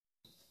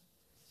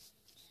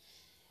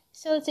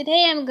So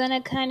today I'm gonna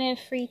kind of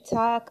free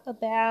talk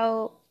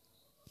about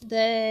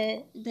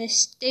the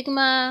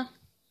stigma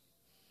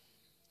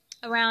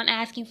around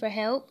asking for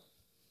help,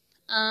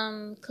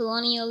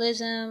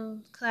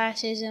 colonialism,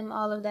 classism,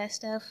 all of that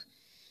stuff.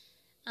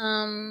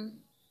 Um,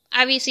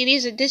 Obviously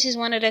this is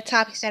one of the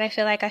topics that I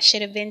feel like I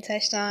should have been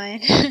touched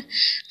on,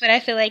 but I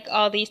feel like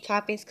all these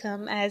topics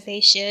come as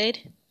they should.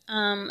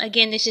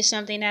 Again, this is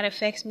something that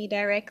affects me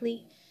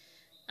directly.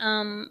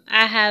 I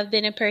have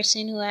been a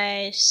person who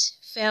has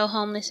fell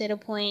homeless at a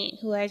point,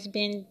 who has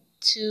been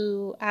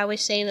to, I would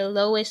say, the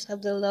lowest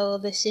of the low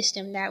of the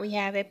system that we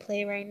have at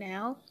play right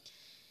now.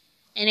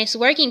 And it's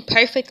working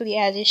perfectly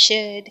as it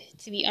should,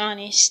 to be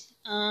honest.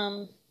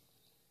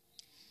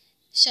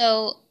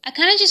 So I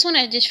kind of just want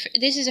to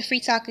this is a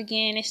free talk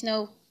again. It's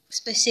no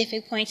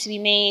specific point to be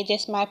made,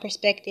 just my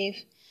perspective.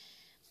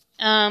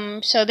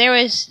 So there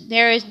are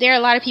a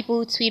lot of people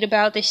who tweet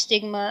about the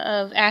stigma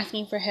of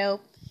asking for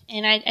help.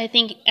 And I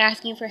think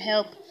asking for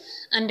help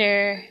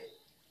under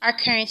our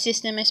current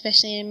system,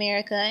 especially in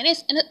America, and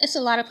it's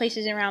a lot of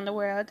places around the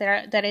world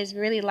that is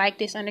really like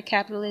this under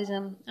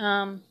capitalism.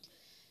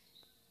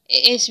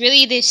 It's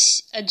really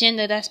this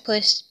agenda that's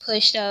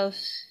pushed of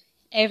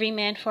every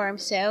man for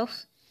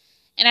himself,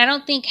 and I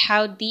don't think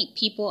how deep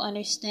people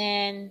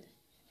understand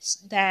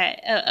that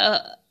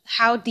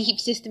how deep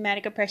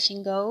systematic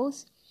oppression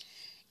goes.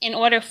 In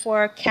order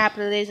for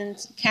capitalism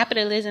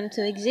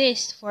to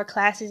exist, for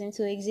classism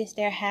to exist,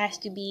 there has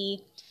to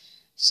be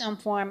some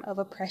form of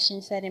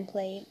oppression set in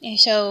play. And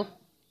so,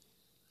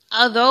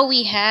 although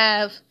we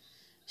have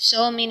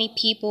so many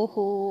people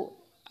who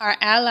are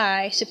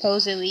allies,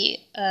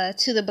 supposedly,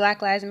 to the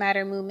Black Lives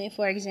Matter movement,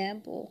 for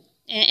example,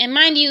 and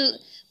mind you,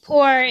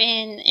 poor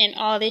and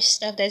all this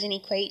stuff doesn't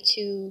equate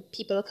to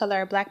people of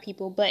color or black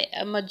people, but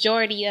a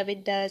majority of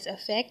it does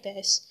affect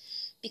us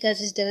because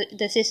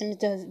the system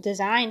is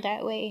designed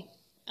that way.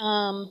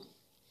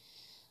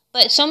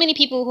 But so many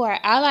people who are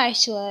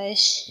allies to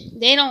us,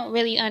 they don't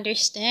really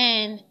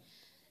understand.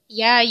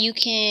 Yeah, you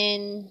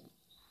can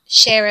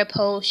share a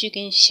post, you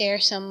can share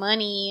some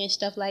money and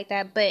stuff like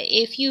that. But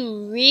if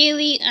you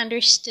really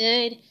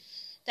understood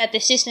that the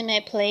system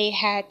at play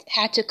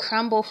had to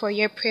crumble for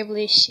your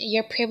privilege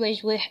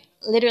would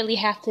literally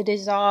have to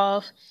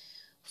dissolve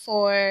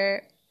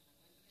for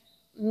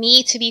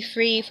me to be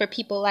free, for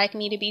people like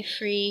me to be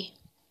free.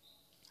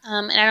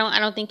 And I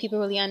don't think people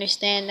really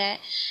understand that.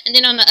 And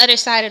then on the other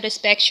side of the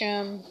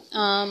spectrum,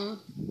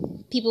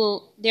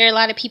 there are a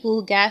lot of people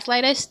who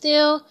gaslight us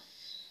still,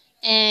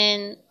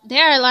 and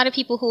there are a lot of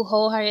people who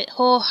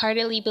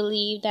wholeheartedly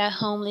believe that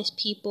homeless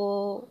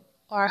people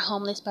are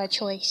homeless by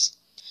choice.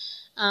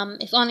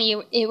 If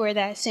only it were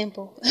that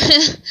simple.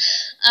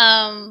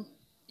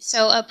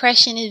 So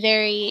oppression is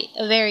a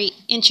very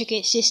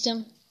intricate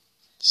system.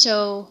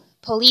 So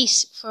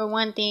police, for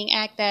one thing,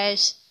 act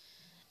as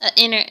at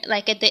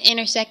the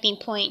intersecting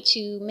point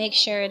to make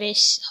sure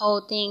this whole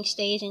thing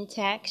stays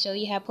intact. So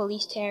you have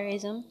police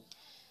terrorism,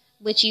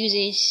 which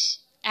uses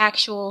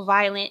actual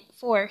violent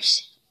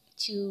force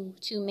to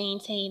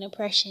maintain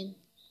oppression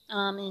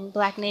in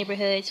black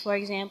neighborhoods, for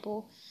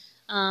example,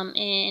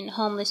 in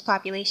homeless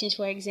populations,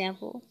 for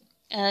example.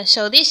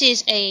 So this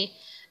is a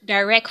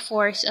direct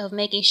force of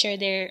making sure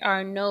there's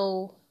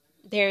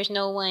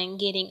no one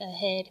getting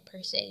ahead,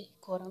 per se,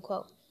 quote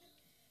unquote.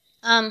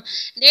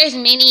 There's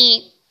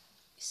many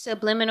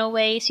subliminal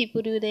ways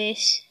people do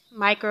this: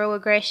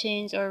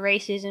 microaggressions or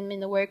racism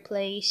in the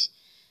workplace,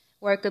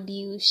 work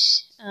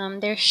abuse.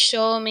 There's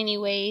so many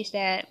ways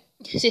that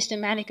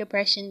systematic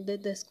oppression,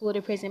 the school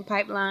to prison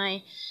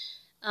pipeline,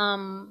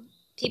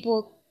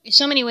 there's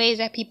so many ways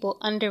that people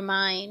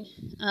undermine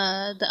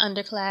the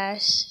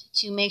underclass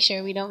to make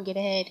sure we don't get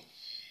ahead.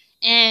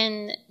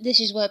 And this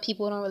is what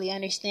people don't really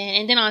understand.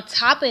 And then on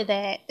top of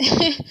that,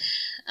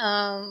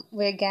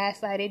 we're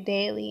gaslighted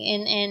daily,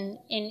 and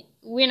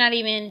we're not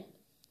even.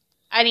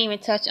 I didn't even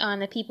touch on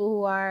the people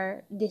who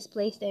are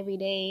displaced every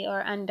day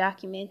or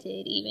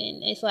undocumented even.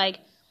 It's like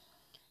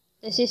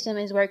the system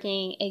is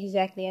working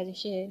exactly as it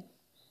should.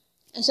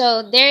 And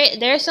so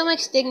there's so much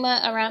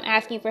stigma around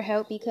asking for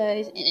help,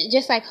 because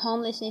just like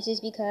homelessness is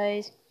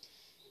because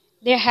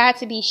there had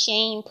to be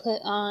shame put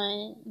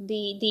on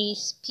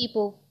these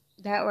people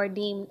that were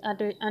deemed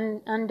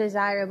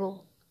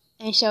undesirable.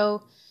 And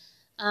so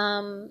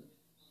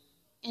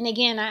and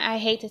again, I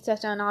hate to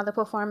touch on all the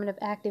performative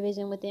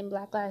activism within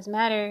Black Lives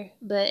Matter,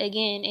 but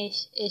again,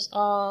 it's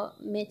all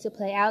meant to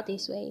play out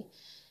this way.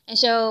 And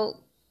so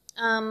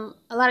a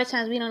lot of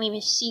times we don't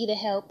even see the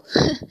help.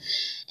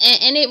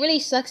 and it really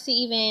sucks to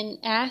even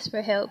ask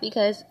for help,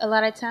 because a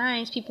lot of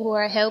times people who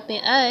are helping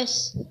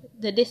us,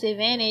 the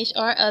disadvantaged,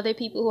 are other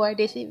people who are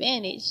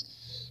disadvantaged.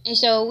 And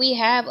so we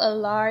have a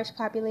large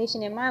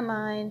population, in my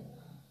mind,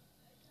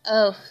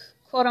 of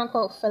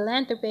quote-unquote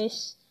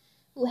philanthropists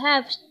who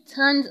have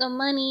tons of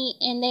money,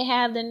 and they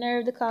have the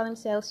nerve to call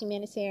themselves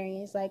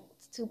humanitarians, like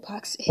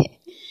Tupac said.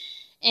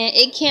 And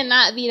it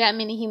cannot be that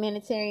many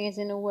humanitarians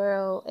in the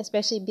world,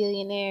 especially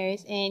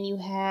billionaires, and you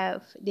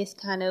have this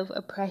kind of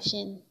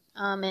oppression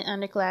and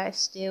underclass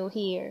still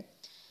here.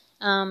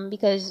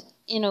 because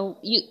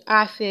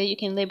I feel you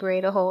can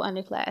liberate a whole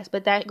underclass,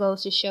 but that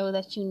goes to show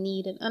that you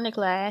need an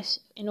underclass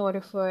in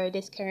order for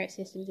this current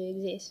system to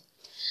exist.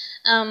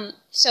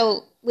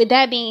 So with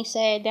that being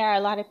said, there are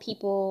a lot of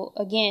people,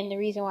 again, the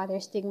reason why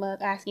there's stigma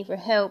of asking for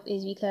help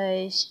is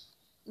because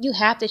you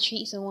have to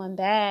treat someone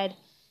bad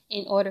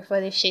in order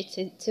for this shit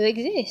to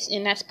exist,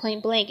 and that's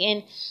point blank.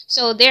 And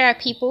so there are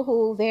people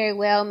who very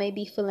well may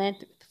be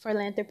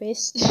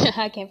philanthropists,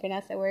 I can't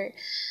pronounce that word,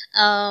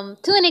 to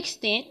an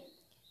extent,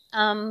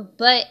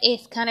 but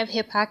it's kind of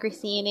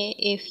hypocrisy in it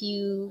if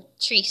you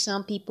treat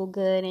some people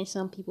good and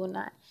some people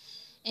not.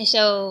 And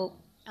so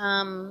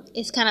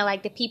it's kind of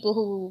like the people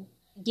who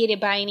get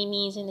it by any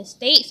means in the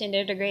States and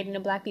they're degrading the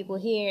black people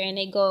here, and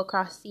they go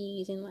across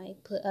seas and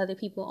like put other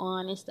people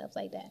on and stuff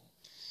like that.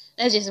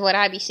 That's just what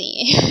I be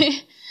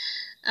seeing.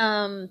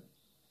 But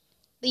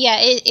yeah,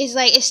 it's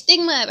like a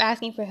stigma of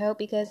asking for help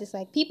because it's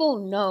like people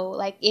know,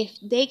 like, if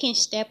they can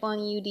step on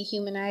you,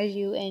 dehumanize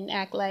you, and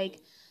act like,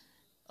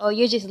 oh,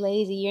 you're just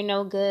lazy, you're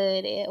no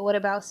good, what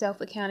about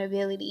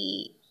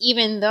self-accountability,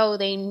 even though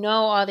they know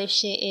all this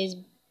shit is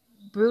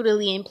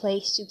brutally in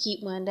place to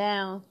keep one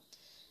down,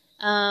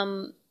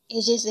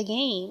 it's just a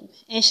game.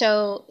 And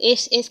so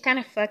it's kind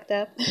of fucked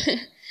up.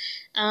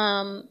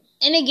 And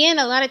again,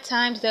 a lot of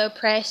times the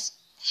oppressed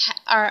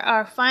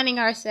are finding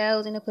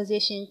ourselves in a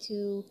position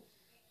to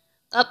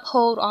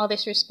uphold all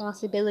this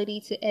responsibility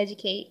to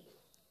educate.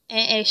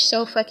 And it's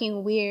so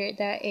fucking weird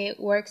that it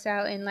works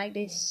out in like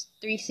this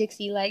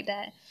 360 like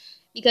that.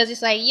 Because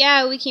it's like,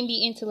 yeah, we can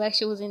be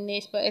intellectuals in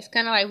this, but it's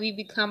kind of like we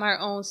become our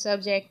own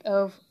subject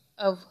of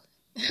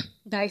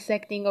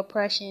dissecting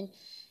oppression.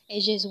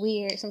 It's just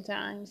weird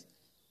sometimes.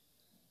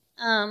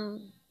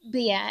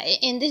 But yeah,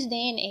 in this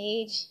day and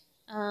age,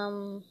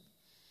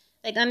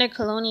 like under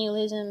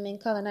colonialism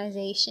and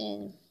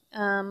colonization,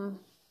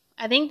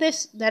 I think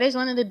that is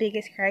one of the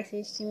biggest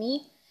crises to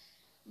me.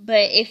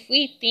 But if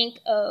we think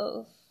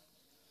of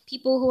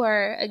people who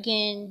are,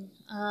 again,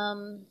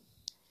 who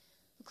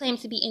claim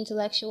to be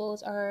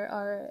intellectuals,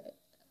 are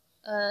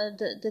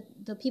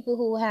the people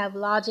who have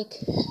logic,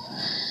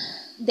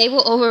 they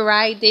will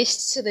override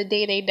this to the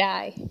day they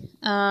die.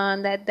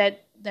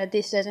 That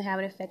this doesn't have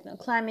an effect on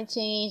climate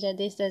change, that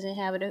this doesn't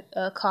have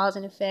a cause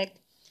and effect.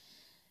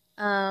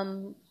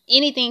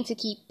 Anything to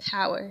keep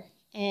power.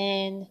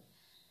 And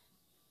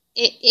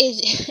it is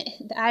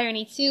the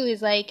irony too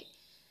is like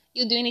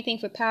you'll do anything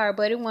for power,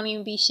 but it won't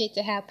even be shit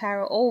to have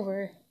power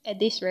over at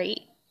this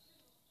rate.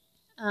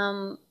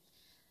 But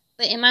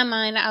in my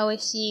mind, I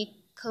always see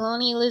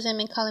colonialism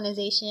and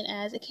colonization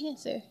as a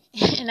cancer.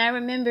 And I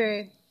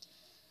remember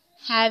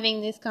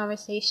having this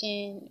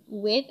conversation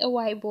with a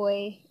white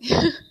boy.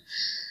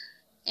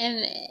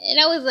 and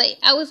I was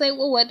like,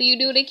 well, what do you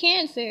do to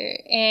cancer?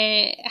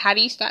 And how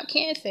do you stop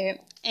cancer?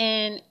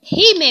 And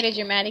he made it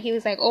dramatic. He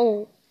was like,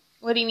 oh,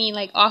 what do you mean,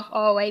 like off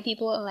all white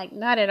people? I'm like,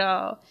 not at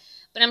all.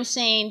 But I'm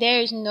saying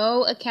there is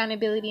no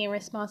accountability and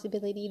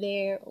responsibility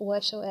there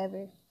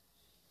whatsoever.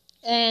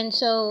 And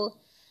so,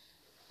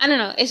 I don't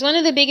know. It's one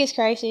of the biggest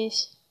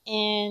crises,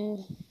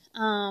 and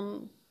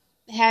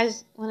it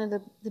has one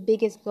of the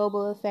biggest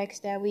global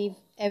effects that we've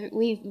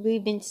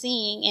been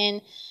seeing.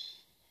 And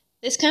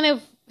this kind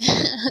of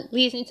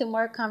leads into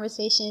more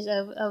conversations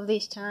of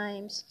these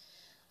times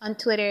on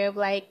Twitter of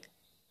like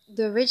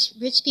the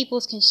rich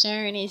people's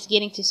concern is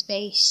getting to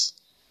space.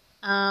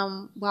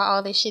 While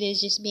all this shit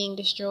is just being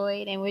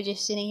destroyed, and we're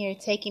just sitting here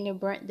taking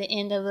the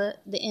end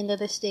of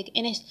the stick.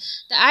 And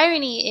it's the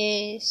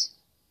irony is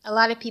a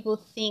lot of people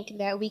think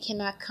that we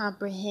cannot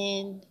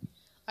comprehend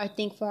or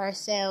think for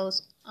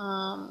ourselves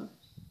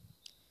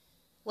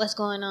what's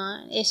going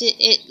on.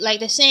 It like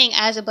the saying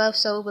 "as above,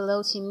 so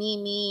below" to me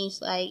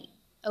means like,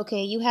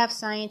 okay, you have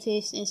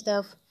scientists and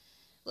stuff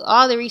with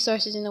all the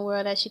resources in the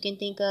world that you can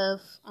think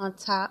of on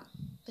top,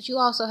 but you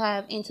also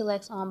have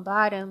intellects on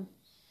bottom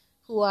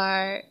who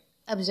are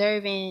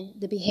observing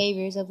the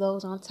behaviors of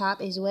those on top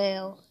as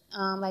well,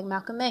 like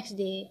Malcolm X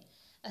did,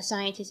 a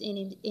scientist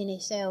in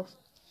itself.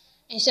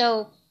 And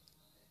so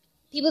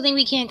people think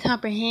we can't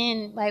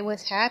comprehend like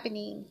what's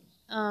happening,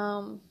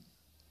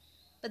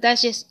 but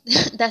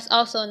that's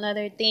also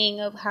another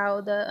thing of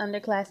how the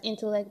underclass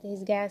intellect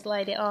is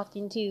gaslighted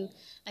often too.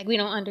 Like we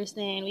don't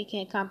understand, we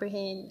can't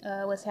comprehend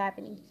what's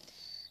happening.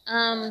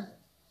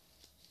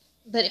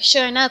 But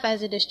sure enough,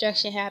 as the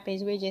destruction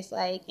happens, we're just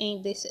like,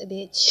 ain't this a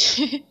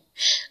bitch?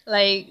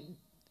 Like,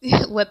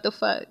 what the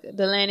fuck?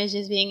 The land is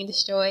just being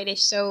destroyed.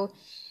 It's so,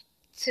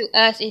 to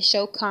us, it's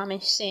so common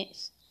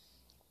sense.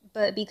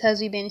 But because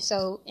we've been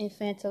so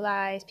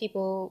infantilized,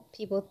 people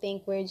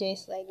think we're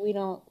just like we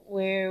don't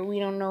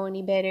know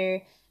any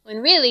better.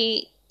 When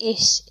really,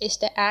 it's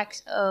the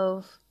acts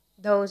of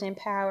those in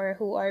power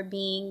who are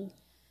being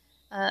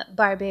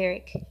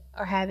barbaric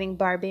or having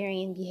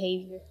barbarian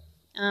behavior.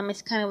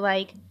 It's kind of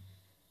like,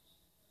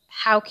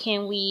 how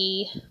can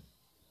we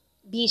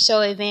be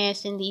so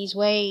advanced in these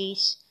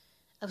ways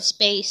of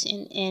space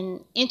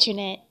and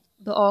internet,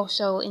 but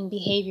also in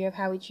behavior of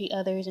how we treat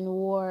others in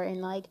war?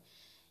 And like,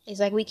 it's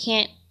like we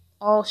can't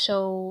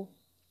also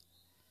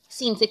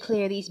seem to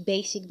clear these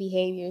basic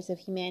behaviors of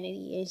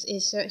humanity.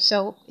 It's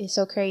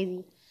so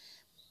crazy.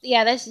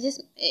 Yeah, that's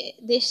just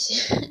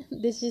this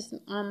this is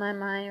on my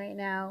mind right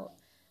now,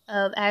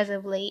 of as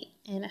of late,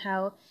 and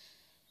how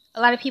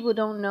a lot of people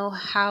don't know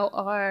how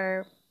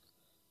our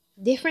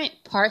different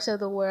parts of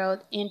the world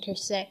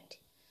intersect.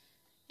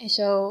 And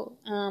so,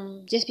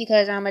 just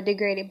because I'm a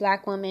degraded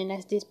black woman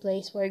that's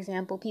displaced, for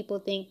example, people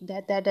think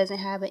that that doesn't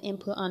have an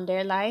input on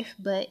their life,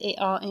 but it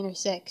all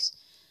intersects.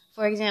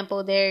 For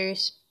example,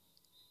 there's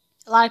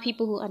a lot of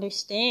people who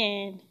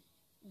understand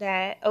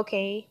that,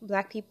 okay,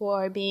 black people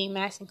are being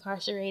mass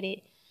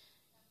incarcerated,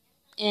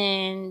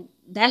 and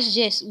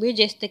we're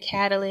just the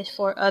catalyst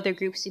for other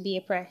groups to be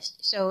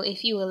oppressed. So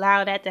if you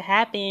allow that to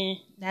happen,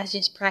 that's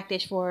just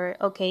practice for,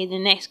 okay, the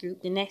next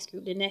group, the next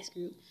group, the next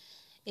group.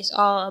 It's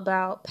all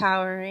about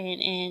power,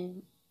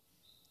 and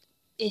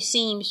it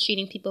seems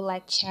treating people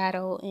like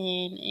chattel,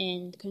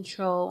 and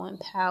control and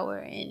power,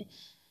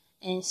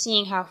 and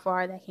seeing how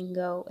far that can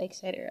go,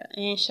 etc.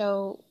 And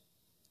so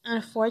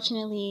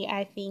unfortunately,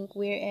 I think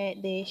we're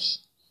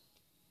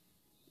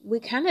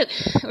kind of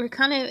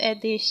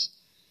at this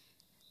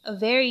a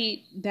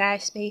very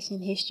bad space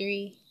in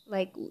history.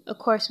 Like, of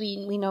course,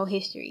 we know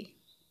history,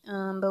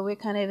 but we're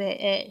kind of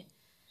at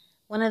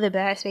one of the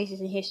bad spaces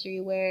in history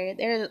where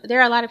there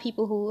are a lot of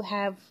people who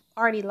have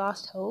already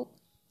lost hope,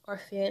 or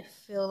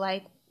feel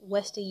like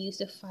what's the use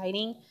of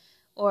fighting,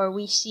 or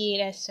we see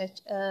it as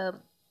such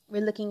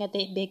we're looking at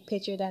the big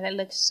picture that it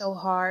looks so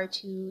hard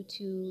to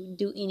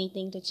do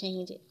anything to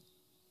change it.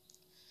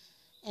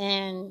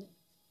 And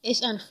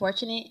it's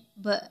unfortunate,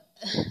 but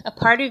a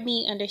part of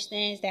me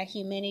understands that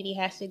humanity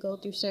has to go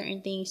through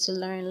certain things to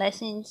learn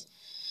lessons.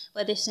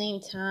 But at the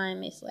same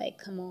time, it's like,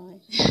 come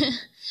on.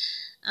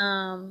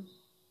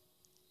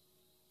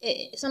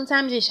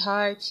 Sometimes it's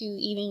hard to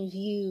even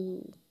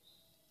view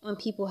when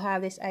people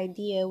have this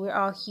idea we're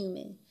all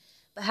human.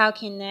 But how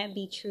can that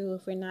be true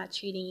if we're not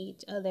treating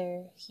each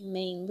other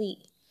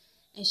humanely?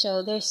 And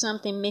so there's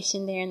something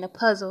missing there in the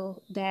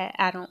puzzle that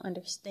I don't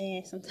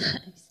understand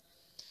sometimes.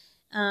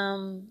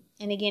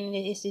 And again,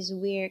 it's this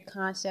weird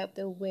concept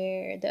of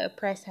where the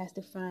oppressed has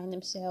to find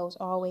themselves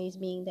always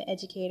being the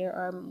educator,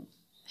 or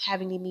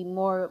having to be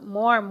more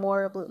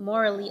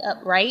morally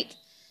upright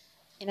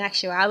in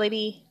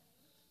actuality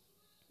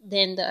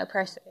than the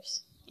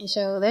oppressors. And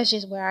so that's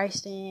just where I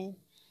stand.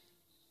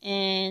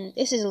 And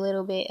this is a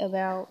little bit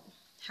about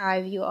how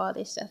I view all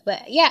this stuff.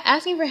 But yeah,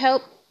 asking for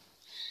help,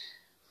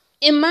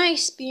 in my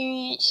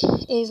experience,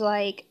 is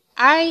like,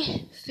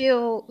 I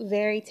feel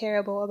very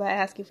terrible about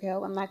asking for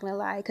help. I'm not going to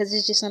lie, because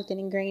it's just something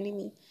ingrained in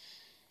me.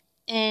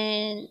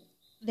 And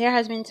there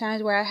has been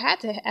times where I had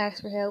to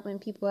ask for help and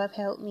people have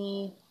helped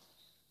me.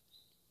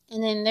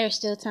 And then there's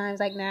still times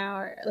like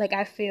now, like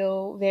I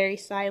feel very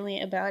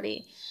silent about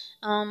it.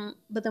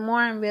 But the more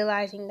I'm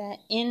realizing that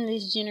in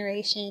this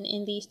generation,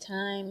 in these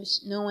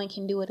times, no one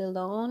can do it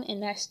alone.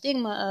 And that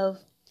stigma of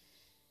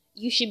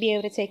you should be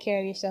able to take care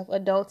of yourself,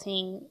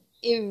 adulting,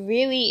 it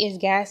really is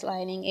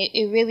gaslighting.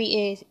 It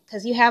really is,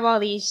 because you have all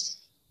these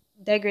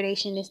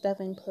degradation and stuff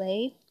in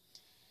play.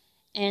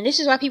 And this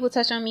is why people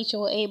touch on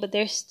mutual aid, but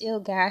they're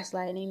still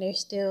gaslighting. They're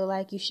still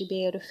like, you should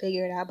be able to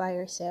figure it out by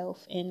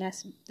yourself. And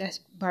that's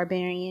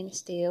barbarian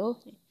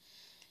still.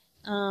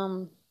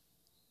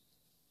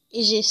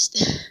 It's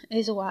just,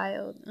 it's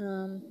wild.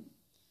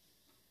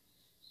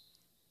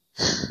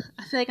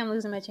 I feel like I'm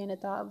losing my train of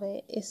thought,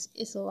 but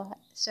it's a lot.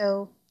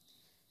 So,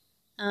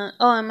 in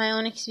my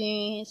own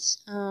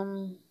experience, I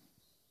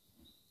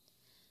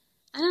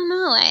don't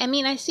know. I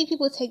mean, I see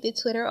people take to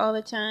Twitter all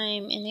the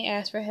time and they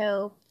ask for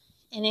help,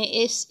 and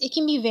it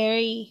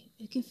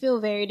can feel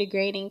very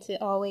degrading to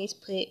always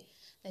put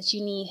that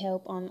you need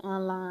help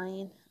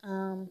online.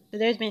 But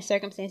there's been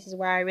circumstances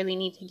where I really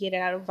need to get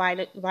out of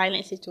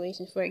violent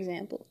situations, for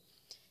example,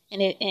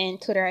 and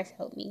Twitter has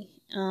helped me.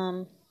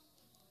 But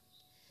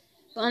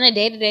on a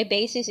day-to-day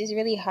basis, it's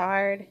really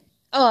hard.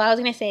 Oh, I was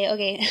gonna say,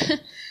 okay.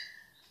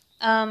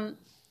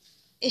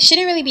 It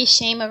shouldn't really be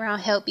shame around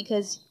help,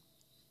 because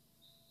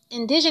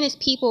indigenous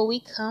people, we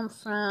come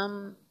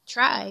from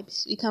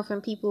tribes. We come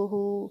from people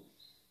who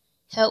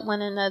help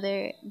one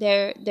another.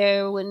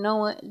 There would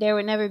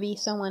never be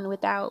someone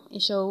without.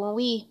 And so when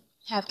we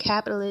have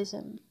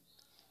capitalism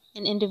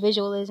and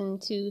individualism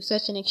to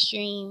such an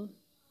extreme,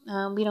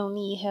 we don't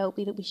need help.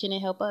 We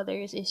shouldn't help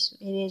others. It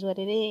is what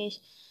it is.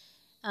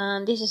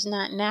 This is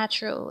not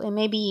natural. It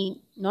may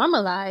be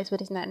normalized,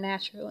 but it's not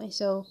natural. And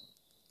so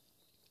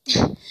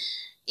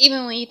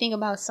even when you think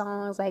about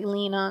songs like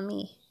Lean on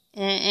Me,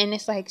 and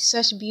it's like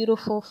such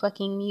beautiful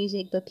fucking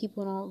music, but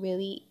people don't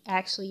really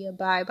actually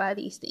abide by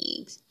these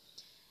things.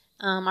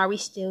 Or we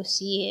still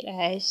see it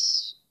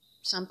as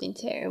something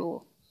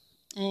terrible,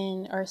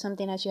 or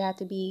something that you have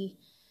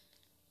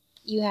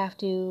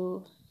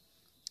to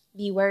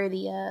be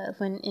worthy of,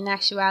 when in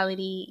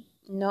actuality,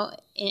 no,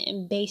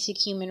 in basic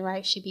human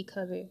rights should be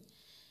covered.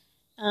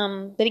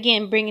 But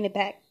again, bringing it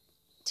back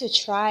to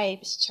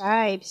tribes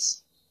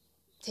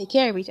take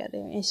care of each other.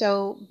 And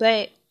so,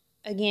 but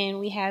again,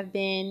 we have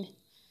been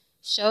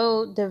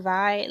so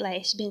divide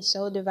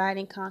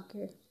and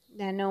conquer.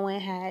 that no one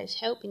has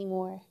help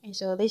anymore. And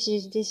so this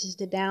is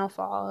the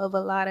downfall of a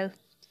lot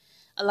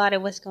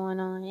of what's going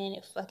on, and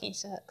it fucking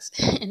sucks.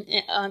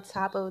 And on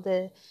top of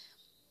the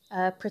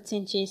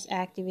pretentious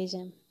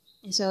activism,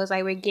 and so it's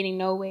like we're getting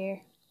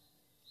nowhere.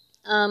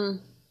 But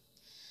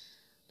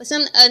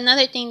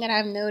another thing that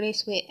I've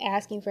noticed with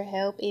asking for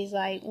help is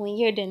like when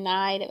you're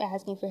denied of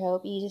asking for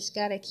help, you just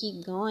gotta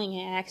keep going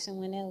and ask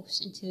someone else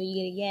until you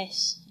get a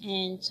yes.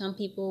 And some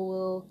people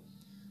will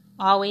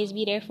always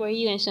be there for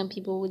you, and some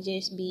people will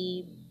just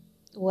be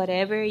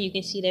whatever. You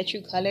can see their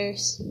true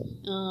colors.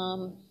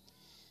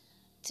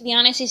 To be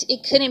honest,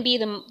 it couldn't be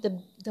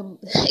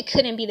it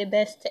couldn't be the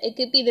best. It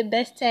could be the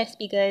best test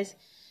because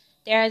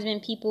there has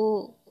been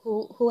people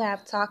who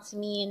have talked to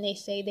me and they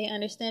say they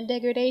understand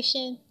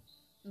degradation,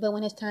 but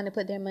when it's time to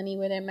put their money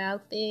where their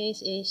mouth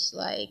is, it's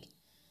like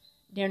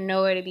they're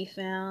nowhere to be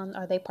found,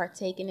 or they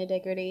partake in the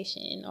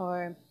degradation.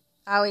 Or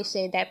I always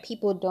say that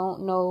people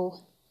don't know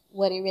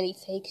what it really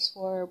takes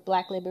for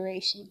Black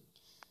liberation,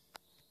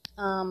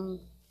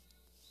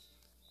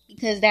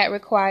 because that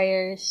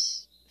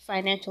requires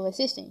financial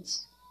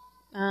assistance,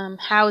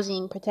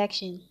 housing,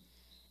 protection.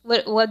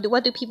 What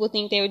do people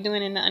think they were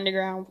doing in the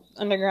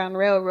underground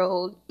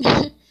railroad?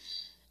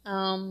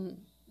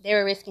 They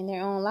were risking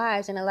their own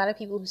lives, and a lot of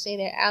people who say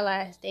they're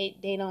allies, they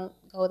don't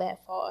go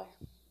that far.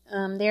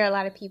 There are a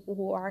lot of people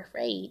who are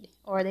afraid,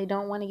 or they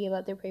don't want to give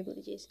up their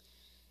privileges.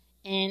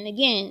 And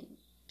again,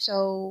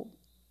 so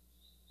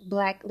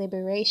Black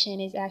liberation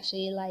is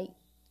actually like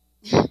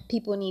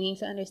people needing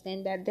to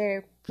understand that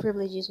their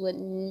privileges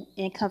wouldn't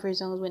and comfort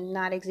zones would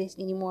not exist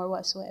anymore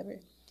whatsoever.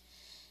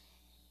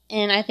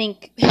 And I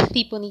think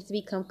people need to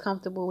become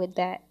comfortable with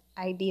that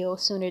ideal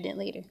sooner than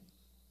later.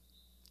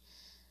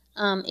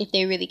 If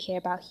they really care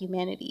about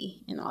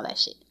humanity and all that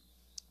shit.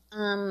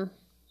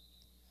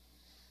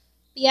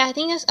 Yeah, I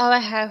think that's all I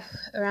have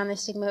around the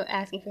stigma of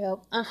asking for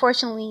help.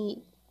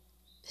 Unfortunately,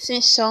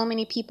 since so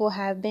many people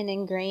have been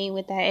ingrained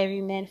with that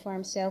every man for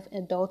himself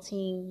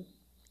adulting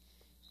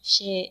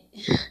shit,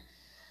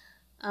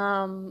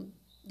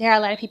 there are a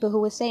lot of people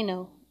who would say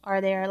no, or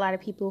there are a lot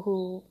of people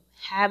who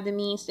have the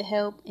means to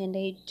help and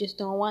they just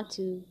don't want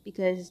to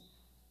because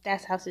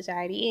that's how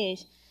society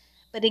is.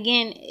 But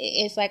again,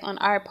 it's like on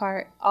our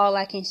part, all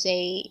I can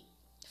say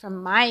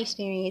from my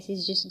experience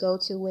is just go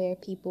to where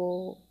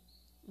people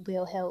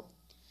will help.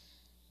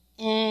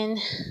 And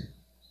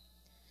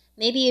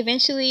maybe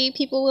eventually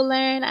people will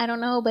learn, I don't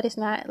know, but it's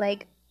not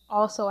like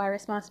also our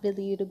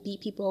responsibility to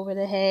beat people over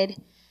the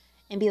head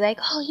and be like,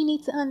 oh, you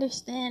need to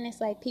understand. It's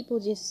like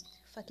people just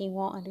fucking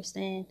won't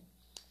understand.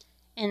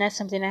 And that's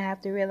something I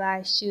have to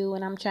realize too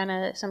when I'm trying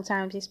to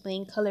sometimes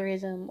explain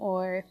colorism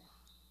or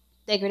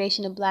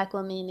degradation of Black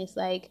women. It's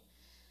like,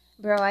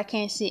 bro, I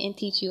can't sit and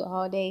teach you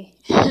all day.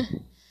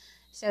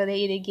 So they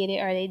either get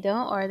it or they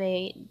don't, or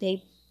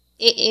it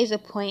is a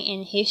point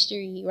in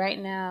history right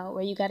now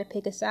where you got to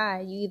pick a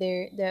side. You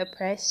either the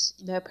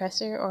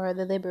oppressor, or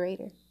the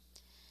liberator.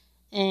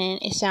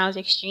 And it sounds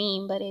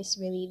extreme, but it's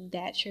really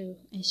that true.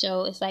 And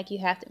so it's like you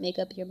have to make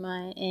up your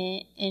mind.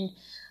 And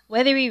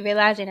whether we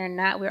realize it or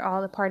not, we're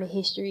all a part of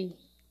history.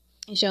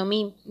 And so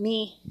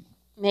me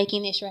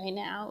making this right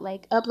now,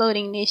 like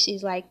uploading this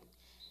is like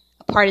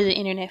a part of the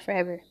internet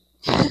forever.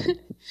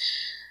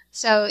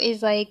 So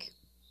it's like,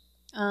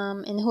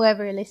 and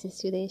whoever listens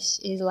to this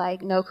is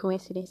like no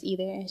coincidence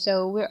either. And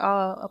so we're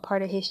all a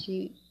part of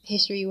history,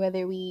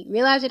 whether we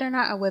realize it or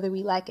not, or whether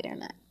we like it or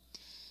not.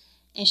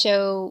 And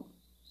so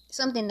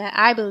something that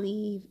I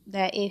believe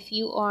that if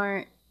you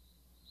aren't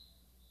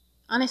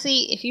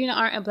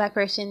a Black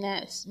person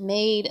that's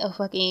made a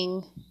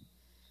fucking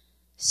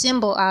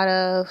symbol out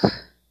of,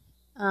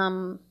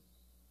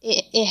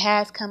 it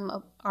has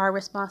come our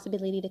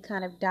responsibility to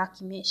kind of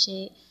document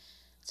shit,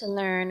 to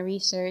learn,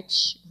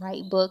 research,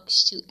 write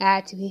books, to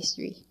add to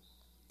history.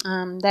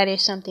 That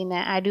is something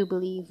that I do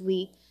believe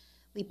we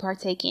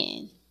partake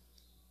in.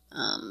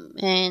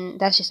 And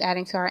that's just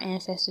adding to our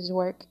ancestors'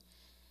 work.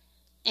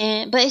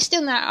 But it's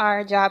still not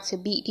our job to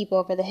beat people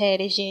over the head.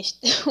 It's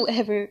just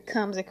whoever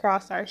comes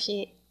across our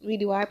shit, we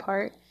do our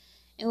part.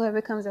 And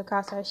whoever comes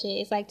across our shit,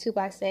 it's like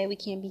Tupac said, we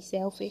can't be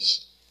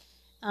selfish.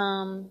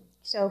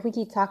 So if we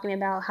keep talking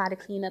about how to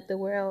clean up the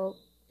world,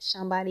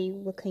 somebody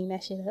will clean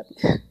that shit up.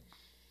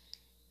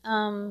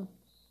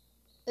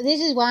 This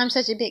is why I'm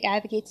such a big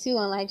advocate too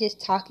on like just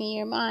talking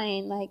your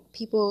mind. Like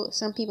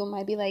some people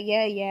might be like,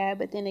 yeah,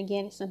 but then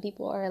again, some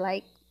people are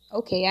like,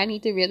 okay, I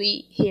need to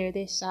really hear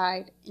this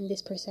side and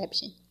this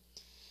perception.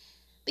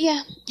 But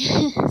yeah,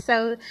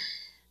 so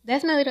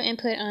that's my little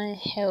input on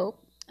help.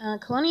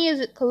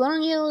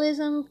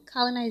 Colonialism,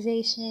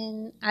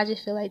 colonization, I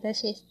just feel like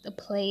that's just the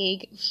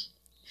plague.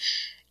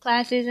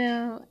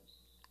 Classism,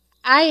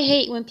 I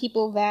hate when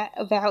people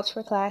vouch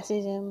for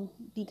classism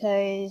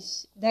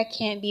because that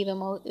can't be the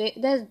most.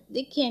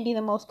 It can't be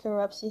the most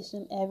corrupt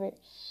system ever,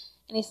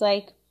 and it's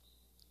like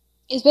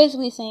it's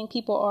basically saying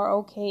people are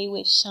okay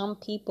with some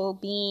people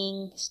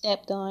being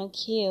stepped on,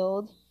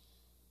 killed,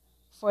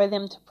 for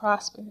them to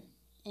prosper,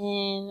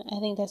 and I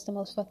think that's the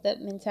most fucked up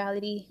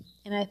mentality.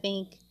 And I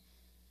think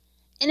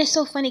And it's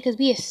so funny because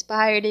we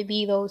aspire to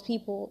be those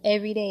people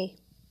every day.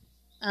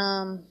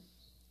 And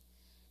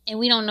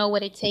we don't know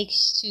what it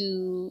takes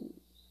to,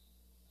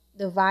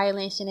 the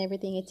violence and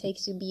everything it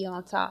takes to be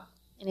on top.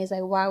 And it's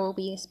like, why would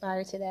we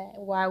aspire to that?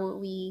 Why would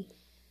we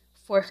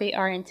forfeit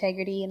our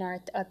integrity and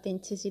our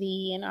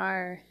authenticity and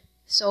our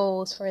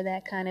souls for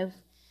that kind of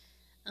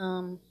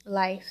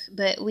life?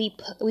 But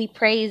we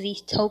praise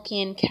these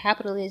token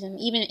capitalism,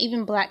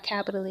 even black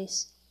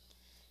capitalists.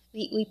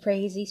 We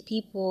praise these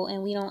people,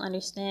 and we don't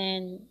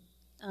understand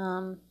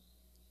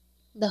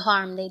the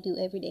harm they do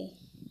every day.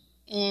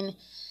 And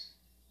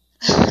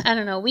I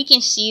don't know, we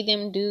can see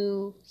them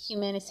do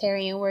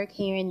humanitarian work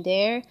here and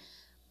there,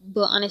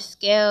 but on a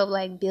scale of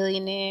like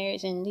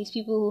billionaires and these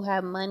people who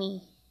have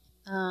money,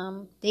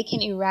 they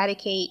can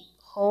eradicate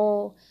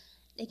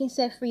they can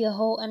set free a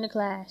whole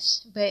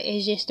underclass, but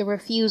it's just the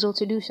refusal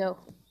to do so,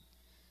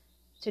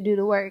 to do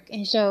the work.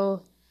 And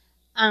so,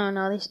 I don't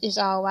know, this is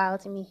all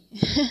wild to me.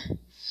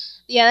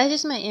 Yeah, that's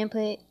just my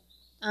input.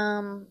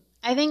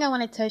 I think I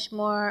want to touch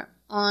more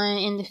on,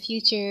 in the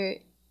future,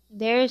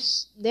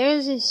 there's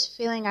this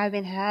feeling I've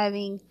been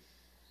having,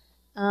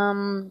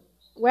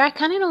 where I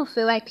kind of don't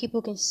feel like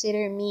people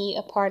consider me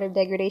a part of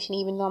degradation,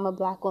 even though I'm a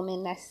black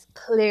woman that's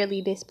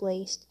clearly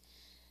displaced.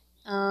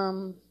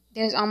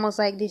 There's almost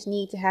like this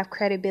need to have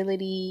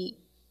credibility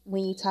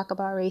when you talk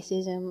about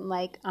racism,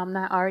 like I'm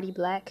not already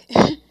black.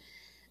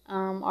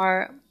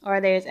 Or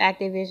there's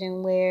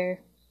activism where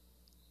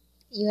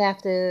you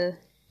have to,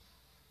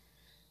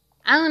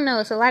 I don't know,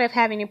 it's a lot of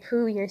having to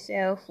prove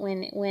yourself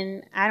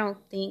when I don't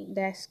think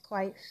that's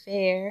quite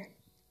fair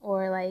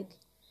or like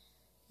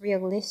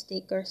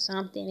realistic or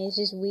something. It's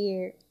just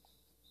weird.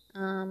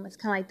 It's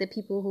kind of like the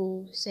people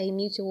who say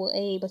mutual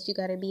aid, but you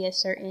got to be a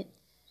certain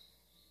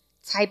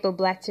type of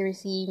black to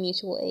receive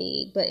mutual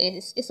aid. But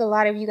it's a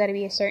lot of, you got to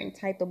be a certain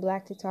type of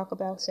black to talk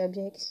about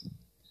subjects.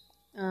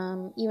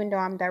 Even though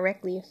I'm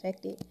directly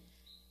affected,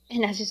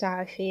 and that's just how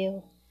I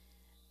feel.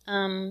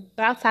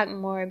 But I'll talk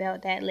more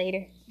about that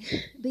later.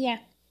 But yeah,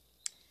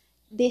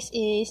 this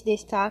is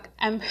this talk.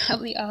 I'm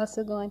probably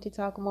also going to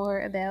talk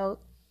more about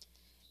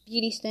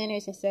beauty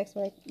standards and sex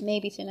work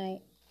maybe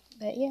tonight.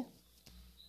 But yeah.